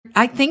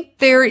I think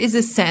there is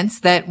a sense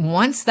that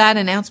once that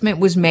announcement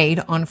was made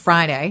on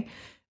Friday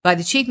by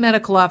the Chief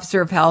Medical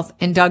Officer of Health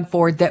and Doug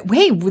Ford that,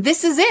 hey,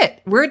 this is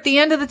it. We're at the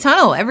end of the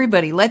tunnel.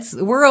 Everybody,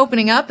 we're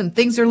opening up and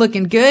things are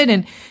looking good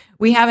and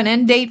we have an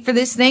end date for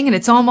this thing and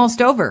it's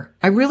almost over.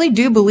 I really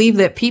do believe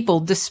that people,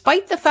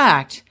 despite the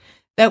fact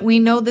that we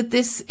know that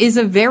this is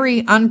a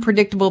very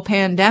unpredictable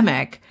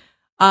pandemic,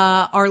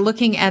 are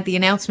looking at the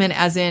announcement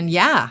as in,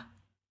 yeah,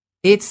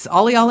 it's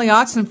ollie ollie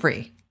oxen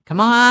free. Come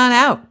on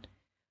out.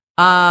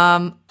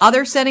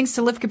 Other settings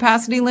to lift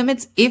capacity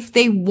limits if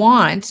they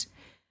want,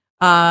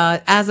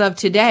 as of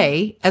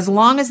today, as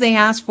long as they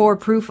ask for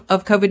proof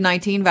of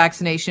COVID-19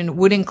 vaccination,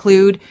 would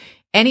include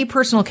any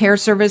personal care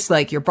service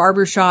like your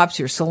barber shops,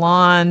 your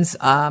salons,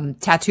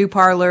 tattoo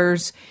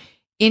parlors,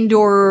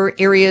 indoor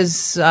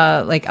areas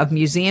like of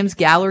museums,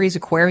 galleries,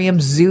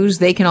 aquariums, zoos.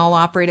 They can all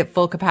operate at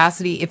full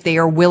capacity if they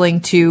are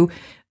willing to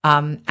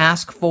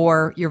ask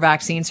for your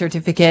vaccine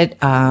certificate.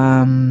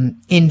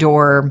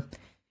 Indoor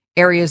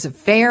areas of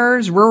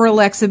fairs,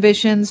 rural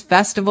exhibitions,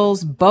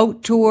 festivals,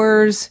 boat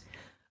tours,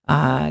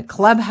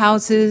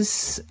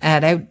 clubhouses,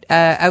 at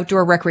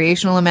outdoor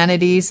recreational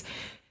amenities.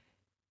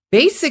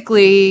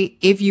 Basically,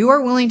 if you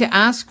are willing to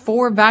ask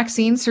for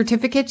vaccine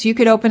certificates, you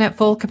could open at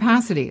full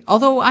capacity.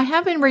 Although I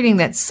have been reading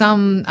that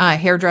some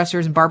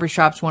hairdressers and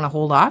barbershops want to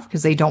hold off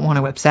because they don't want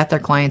to upset their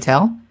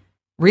clientele.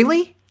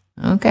 Really?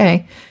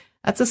 Okay.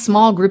 That's a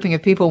small grouping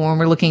of people when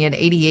we're looking at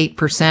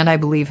 88%, I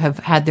believe, have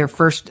had their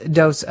first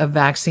dose of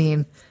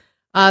vaccine.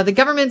 The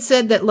government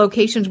said that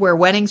locations where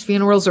weddings,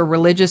 funerals, or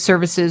religious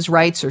services,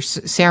 rites, or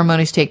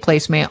ceremonies take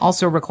place may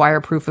also require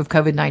proof of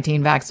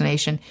COVID-19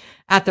 vaccination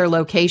at their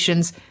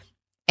locations.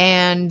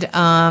 And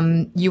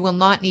you will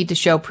not need to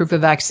show proof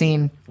of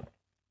vaccine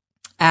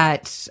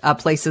at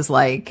places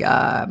like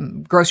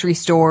grocery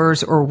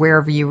stores or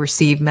wherever you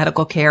receive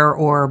medical care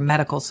or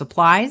medical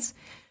supplies.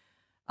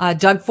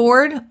 Doug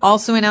Ford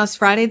also announced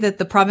Friday that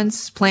the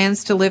province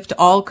plans to lift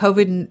all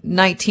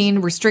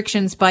COVID-19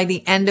 restrictions by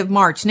the end of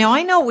March. Now,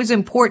 I know it was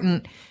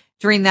important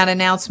during that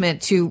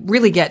announcement to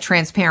really get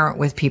transparent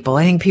with people.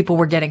 I think people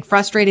were getting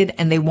frustrated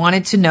and they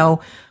wanted to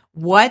know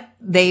what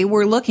they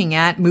were looking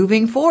at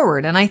moving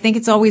forward. And I think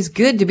it's always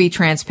good to be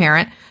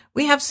transparent.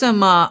 We have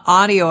some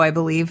audio, I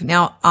believe.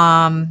 Now,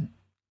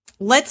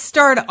 let's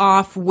start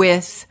off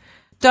with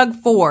Doug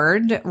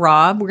Ford.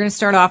 Rob, we're going to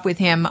start off with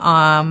him.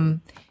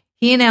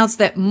 He announced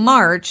that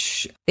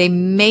March, they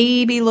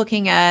may be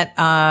looking at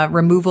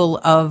removal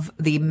of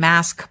the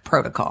mask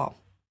protocol.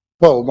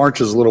 Well, March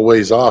is a little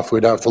ways off.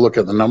 We'd have to look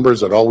at the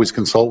numbers. I'd always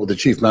consult with the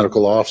Chief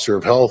Medical Officer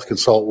of Health,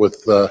 consult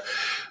with the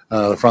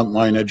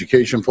frontline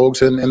education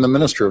folks and the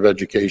Minister of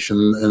Education,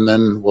 and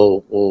then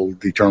we'll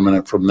determine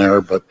it from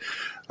there. But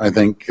I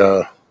think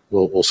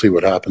we'll see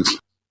what happens.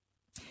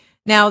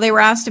 Now, they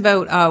were asked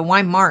about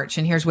why March,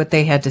 and here's what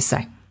they had to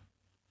say.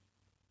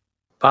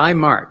 By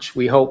March,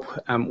 we hope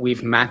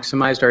we've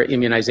maximized our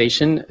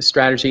immunization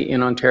strategy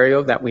in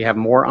Ontario, that we have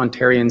more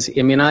Ontarians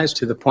immunized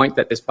to the point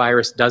that this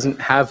virus doesn't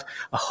have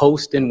a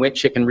host in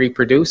which it can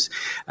reproduce.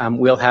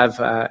 We'll have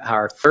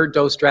our third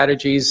dose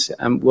strategies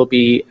will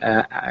be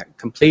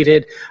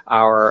completed.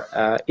 Our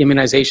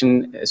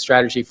immunization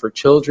strategy for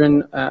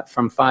children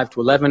from 5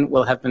 to 11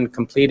 will have been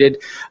completed,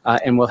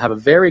 and we'll have a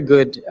very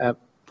good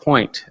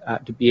point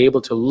to be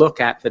able to look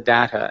at the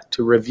data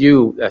to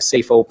review a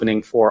safe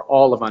opening for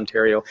all of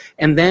Ontario,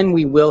 and then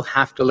we will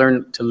have to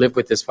learn to live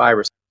with this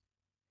virus.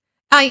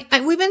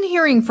 We've been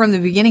hearing from the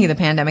beginning of the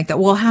pandemic that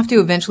we'll have to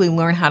eventually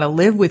learn how to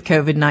live with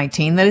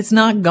COVID-19, that it's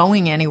not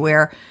going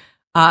anywhere,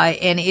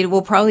 and it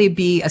will probably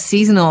be a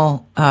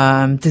seasonal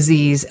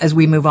disease as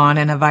we move on,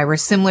 and a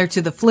virus similar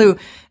to the flu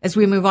as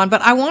we move on.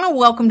 But I want to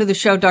welcome to the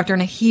show Dr.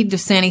 Naheed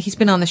Dosani. He's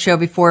been on the show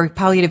before,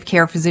 palliative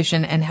care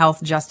physician and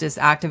health justice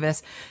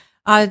activist.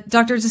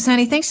 Dr.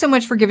 Dosani, thanks so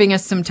much for giving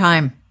us some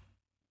time.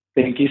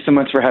 Thank you so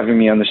much for having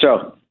me on the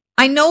show.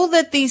 I know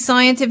that the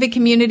scientific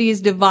community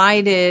is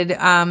divided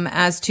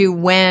as to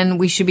when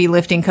we should be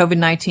lifting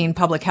COVID-19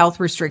 public health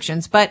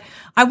restrictions, but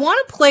I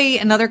want to play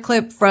another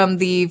clip from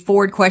the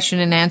Ford question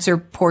and answer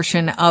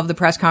portion of the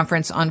press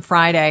conference on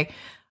Friday.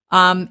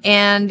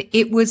 And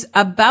it was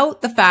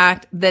about the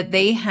fact that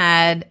they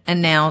had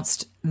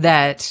announced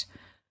that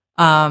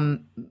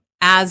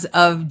as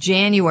of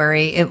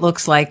January, it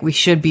looks like we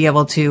should be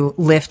able to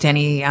lift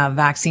any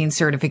vaccine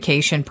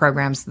certification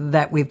programs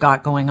that we've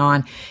got going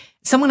on.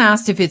 Someone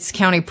asked if it's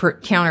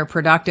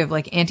counterproductive,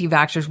 like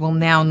anti-vaxxers will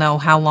now know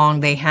how long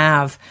they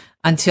have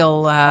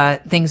until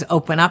things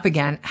open up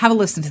again. Have a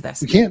listen to this.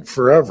 We can't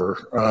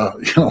forever,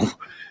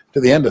 to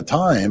the end of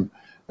time,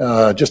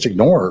 just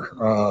ignore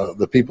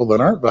the people that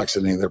aren't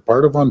vaccinated. They're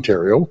part of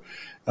Ontario.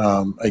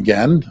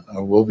 Again,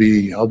 I'll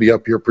be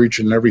up here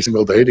preaching every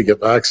single day to get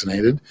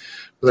vaccinated.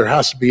 But there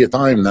has to be a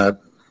time that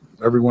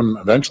everyone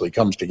eventually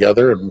comes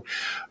together, and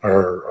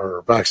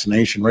our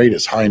vaccination rate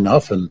is high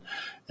enough, and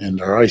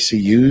our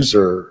ICUs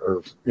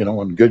are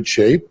in good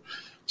shape.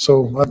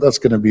 So that's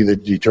going to be the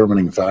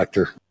determining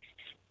factor.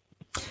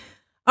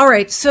 All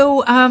right.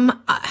 So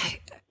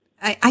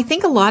I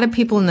think a lot of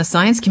people in the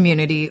science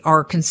community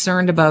are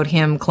concerned about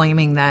him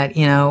claiming that,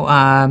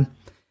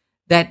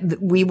 that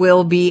we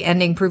will be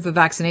ending proof of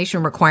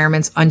vaccination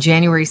requirements on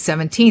January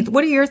 17th.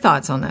 What are your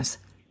thoughts on this?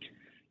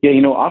 Yeah,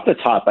 off the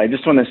top, I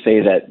just want to say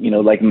that,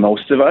 like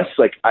most of us,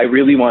 I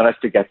really want us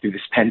to get through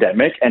this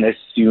pandemic and as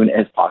soon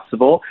as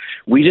possible.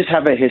 We just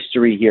have a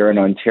history here in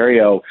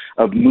Ontario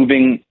of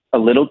moving a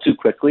little too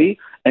quickly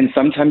and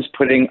sometimes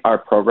putting our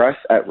progress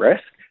at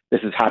risk.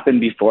 This has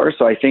happened before,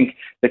 so I think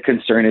the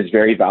concern is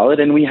very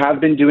valid, and we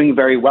have been doing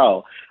very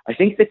well. I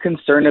think the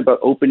concern about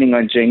opening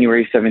on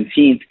January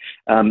 17th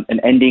and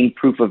ending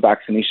proof of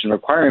vaccination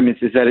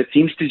requirements is that it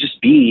seems to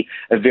just be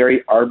a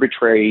very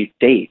arbitrary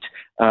date.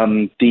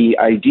 The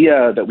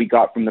idea that we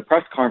got from the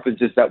press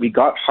conference is that we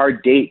got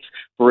hard dates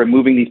for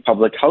removing these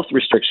public health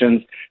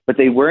restrictions, but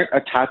they weren't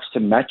attached to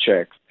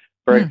metrics.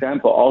 For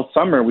example, all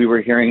summer we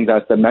were hearing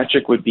that the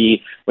metric would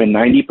be when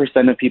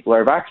 90% of people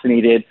are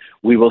vaccinated,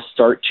 we will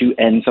start to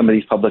end some of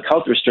these public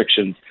health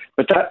restrictions.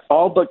 But that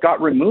all but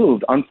got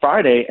removed on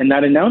Friday in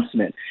that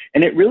announcement.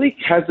 And it really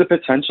has the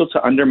potential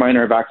to undermine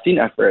our vaccine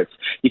efforts.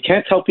 You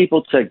can't tell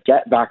people to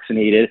get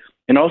vaccinated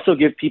and also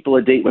give people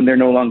a date when they're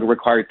no longer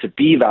required to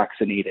be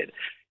vaccinated.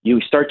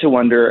 You start to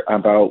wonder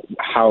about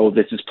how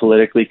this is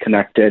politically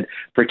connected,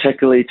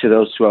 particularly to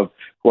those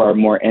who are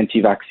more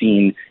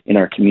anti-vaccine in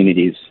our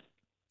communities.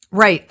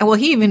 Right. Well,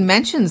 he even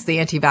mentions the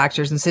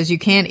anti-vaxxers and says you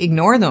can't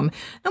ignore them.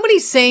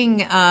 Nobody's saying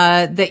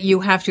that you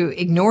have to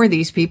ignore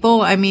these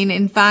people. I mean,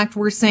 in fact,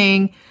 we're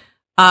saying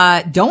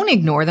don't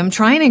ignore them.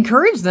 Try and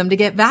encourage them to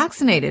get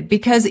vaccinated,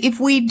 because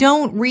if we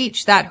don't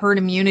reach that herd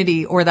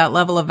immunity or that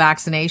level of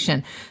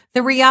vaccination,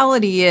 the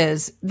reality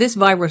is this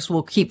virus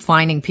will keep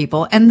finding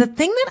people. And the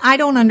thing that I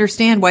don't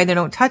understand why they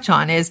don't touch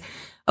on is,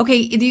 okay,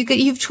 you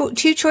have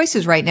two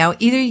choices right now.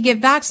 Either you get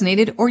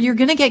vaccinated or you're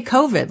going to get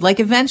COVID.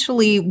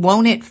 Eventually,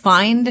 won't it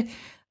find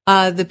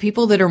the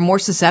people that are more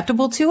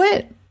susceptible to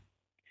it?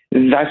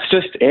 That's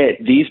just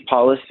it. These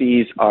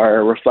policies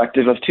are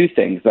reflective of two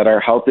things: that our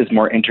health is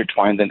more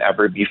intertwined than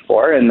ever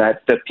before, and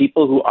that the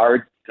people who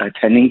are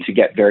tending to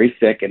get very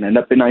sick and end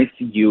up in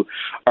ICU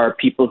are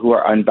people who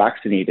are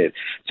unvaccinated.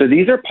 So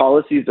these are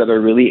policies that are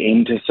really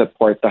aimed to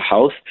support the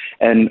health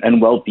and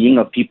well-being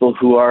of people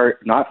who are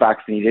not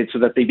vaccinated so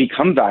that they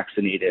become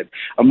vaccinated.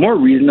 A more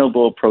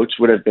reasonable approach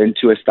would have been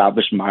to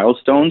establish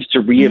milestones to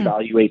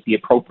reevaluate the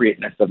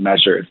appropriateness of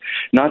measures,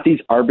 not these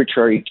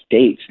arbitrary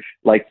dates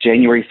like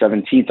January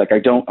 17th. I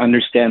don't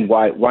understand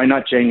why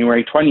not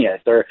January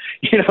 20th or,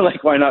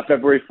 why not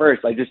February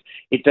 1st?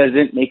 It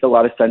doesn't make a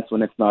lot of sense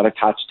when it's not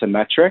attached to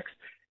metrics.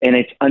 And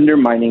it's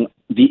undermining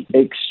the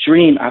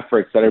extreme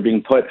efforts that are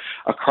being put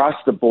across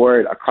the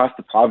board, across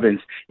the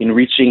province, in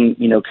reaching,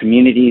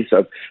 communities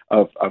of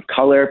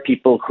color,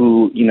 people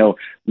who,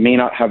 may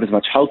not have as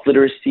much health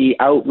literacy,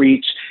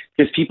 outreach,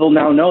 because people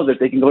now know that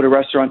they can go to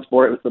restaurants,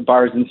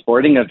 bars, and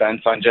sporting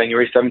events on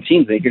January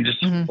 17th. They can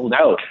just hold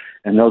out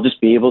and they'll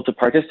just be able to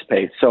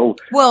participate. So,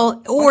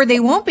 well, or they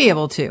won't be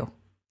able to.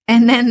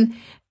 And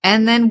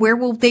then where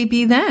will they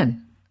be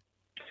then?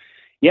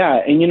 Yeah.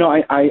 And,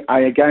 I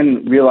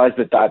again realize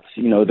that's,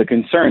 the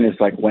concern is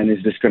when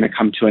is this going to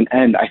come to an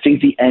end? I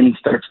think the end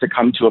starts to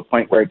come to a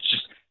point where it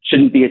just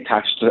shouldn't be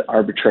attached to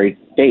arbitrary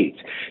dates.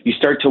 You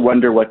start to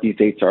wonder what these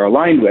dates are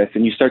aligned with,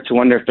 and you start to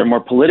wonder if they're more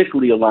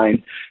politically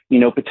aligned,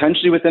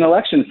 potentially with an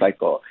election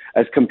cycle,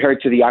 as compared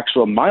to the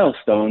actual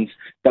milestones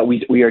that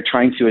we are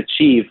trying to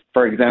achieve,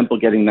 for example,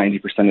 getting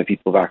 90% of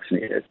people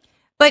vaccinated.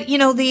 But,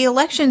 the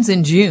election's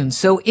in June.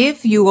 So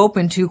if you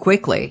open too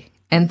quickly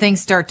and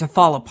things start to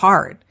fall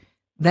apart,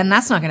 then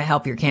that's not going to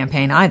help your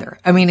campaign either.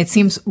 I mean, it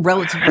seems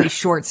relatively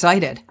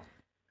short-sighted.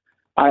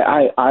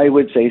 I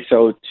would say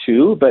so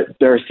too, but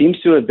there seems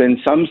to have been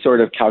some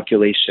sort of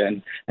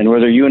calculation, and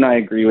whether you and I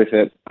agree with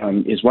it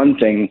is one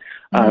thing,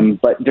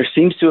 but there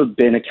seems to have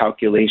been a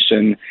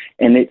calculation,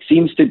 and it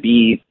seems to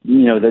be,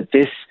 that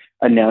this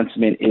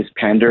announcement is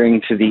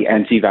pandering to the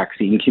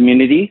anti-vaccine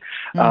community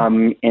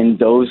and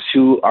those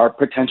who are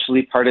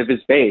potentially part of his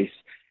base.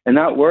 And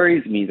that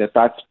worries me that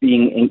that's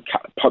being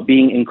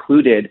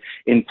included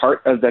in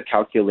part of the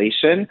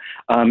calculation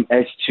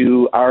as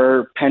to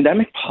our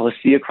pandemic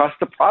policy across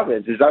the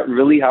province. Is that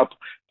really how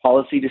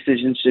policy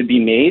decisions should be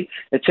made?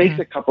 It takes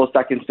a couple of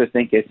seconds to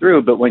think it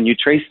through, but when you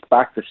trace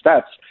back the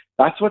steps,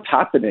 that's what's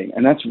happening,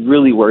 and that's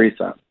really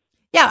worrisome.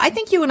 Yeah, I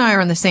think you and I are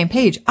on the same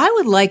page. I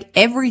would like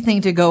everything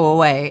to go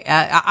away.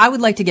 I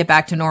would like to get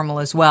back to normal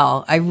as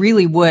well. I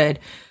really would.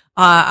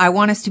 I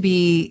want us to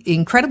be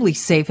incredibly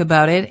safe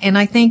about it. And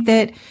I think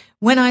that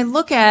when I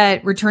look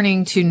at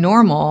returning to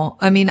normal,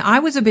 I mean, I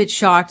was a bit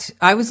shocked.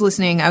 I was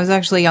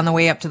actually on the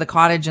way up to the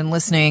cottage and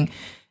listening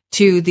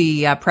to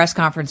the press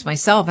conference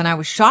myself. And I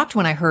was shocked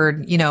when I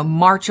heard,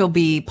 March will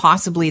be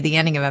possibly the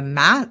ending of a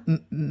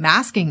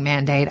masking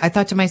mandate. I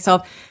thought to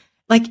myself,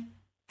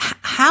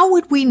 how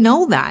would we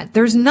know that?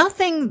 There's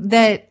nothing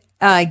that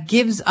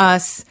gives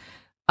us,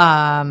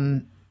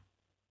 there's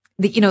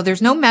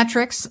no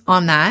metrics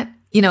on that.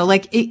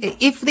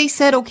 If they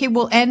said, okay,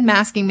 we'll end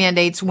masking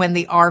mandates when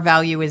the R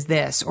value is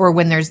this, or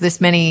when there's this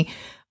many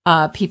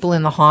people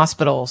in the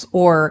hospitals,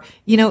 or,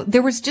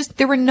 there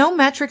were no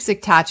metrics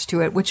attached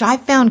to it, which I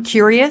found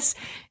curious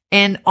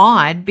and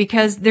odd,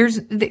 because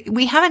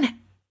we haven't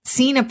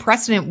seen a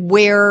precedent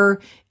where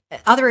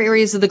other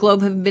areas of the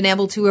globe have been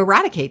able to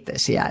eradicate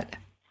this yet.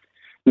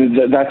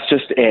 That's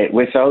just it.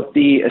 Without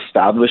the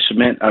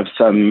establishment of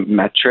some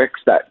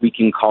metrics that we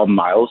can call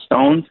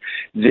milestones,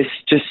 this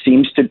just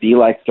seems to be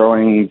like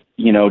throwing,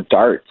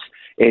 darts.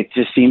 It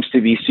just seems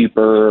to be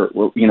super,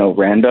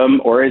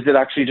 random, or is it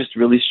actually just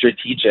really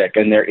strategic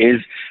and there is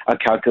a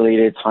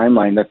calculated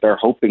timeline that they're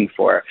hoping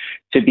for?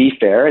 To be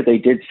fair, they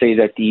did say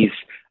that these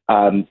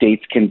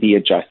dates can be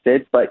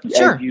adjusted, but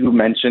sure, as you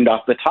mentioned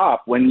off the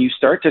top, when you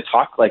start to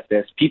talk like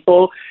this,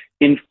 people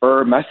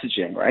infer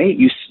messaging, right?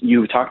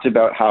 You talked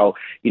about how,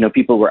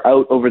 people were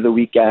out over the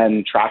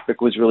weekend,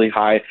 traffic was really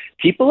high.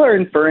 People are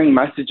inferring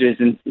messages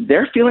and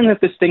they're feeling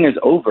that this thing is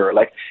over.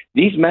 Like,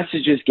 these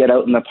messages get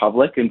out in the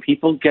public and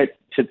people get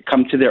to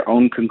come to their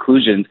own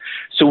conclusions.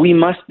 So we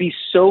must be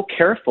so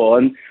careful.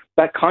 And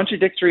that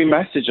contradictory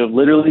message of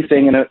literally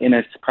saying in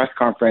a press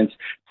conference,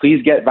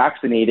 please get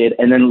vaccinated,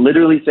 and then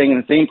literally saying in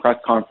the same press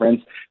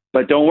conference,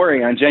 but don't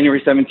worry, on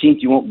January 17th,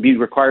 you won't be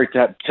required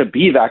to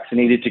be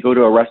vaccinated to go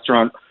to a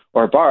restaurant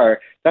or bar.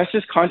 That's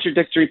just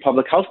contradictory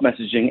public health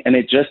messaging, and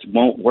it just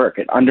won't work.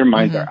 It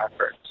undermines our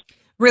efforts.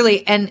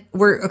 Really. And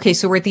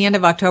so we're at the end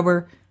of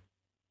October.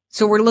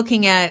 So we're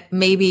looking at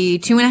maybe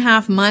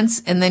 2.5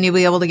 months, and then you'll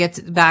be able to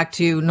get back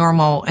to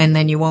normal, and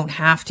then you won't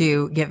have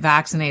to get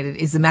vaccinated,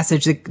 is the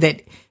message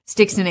that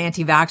sticks in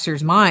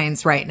anti-vaxxers'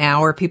 minds right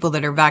now, or people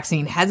that are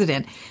vaccine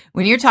hesitant.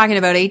 When you're talking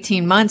about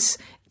 18 months,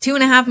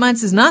 2.5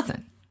 months is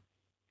nothing.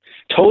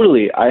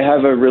 Totally. I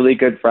have a really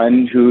good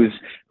friend who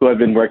I've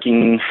been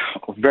working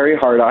very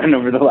hard on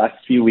over the last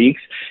few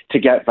weeks to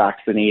get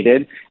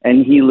vaccinated.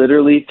 And he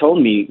literally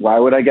told me, why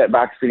would I get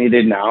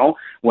vaccinated now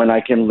when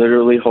I can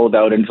literally hold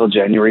out until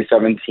January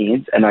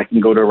 17th and I can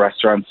go to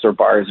restaurants or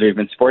bars or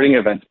even sporting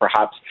events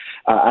perhaps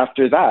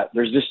after that?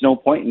 There's just no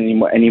point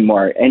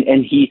anymore.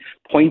 And he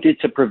pointed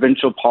to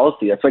provincial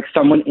policy. That's like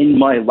someone in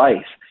my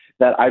life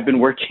that I've been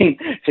working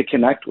to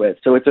connect with.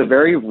 So it's a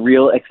very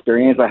real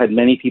experience. I had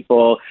many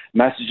people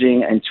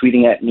messaging and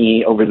tweeting at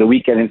me over the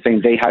weekend and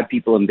saying they had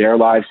people in their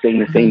lives saying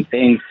the same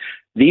things.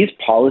 These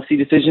policy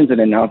decisions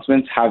and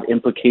announcements have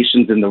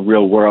implications in the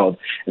real world,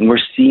 and we're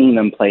seeing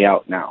them play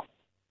out now.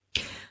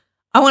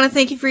 I want to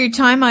thank you for your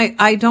time.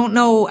 I don't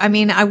know. I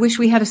mean, I wish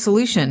we had a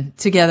solution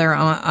together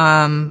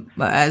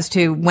as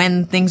to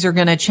when things are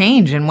going to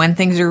change and when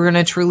things are going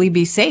to truly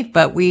be safe.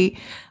 But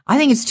I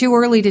think it's too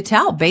early to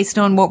tell based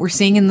on what we're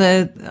seeing in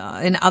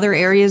other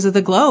areas of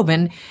the globe.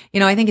 And,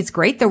 I think it's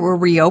great that we're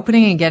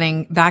reopening and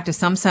getting back to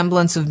some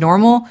semblance of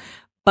normal.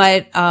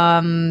 But,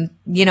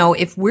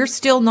 if we're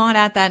still not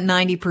at that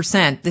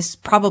 90%,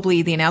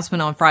 the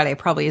announcement on Friday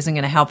probably isn't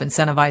going to help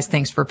incentivize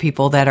things for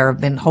people that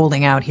have been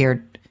holding out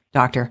here,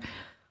 Doctor.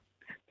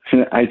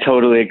 I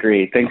totally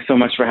agree. Thanks so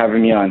much for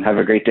having me on. Have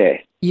a great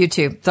day. You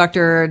too.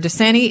 Dr.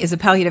 Dosani is a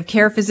palliative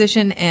care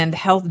physician and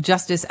health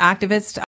justice activist.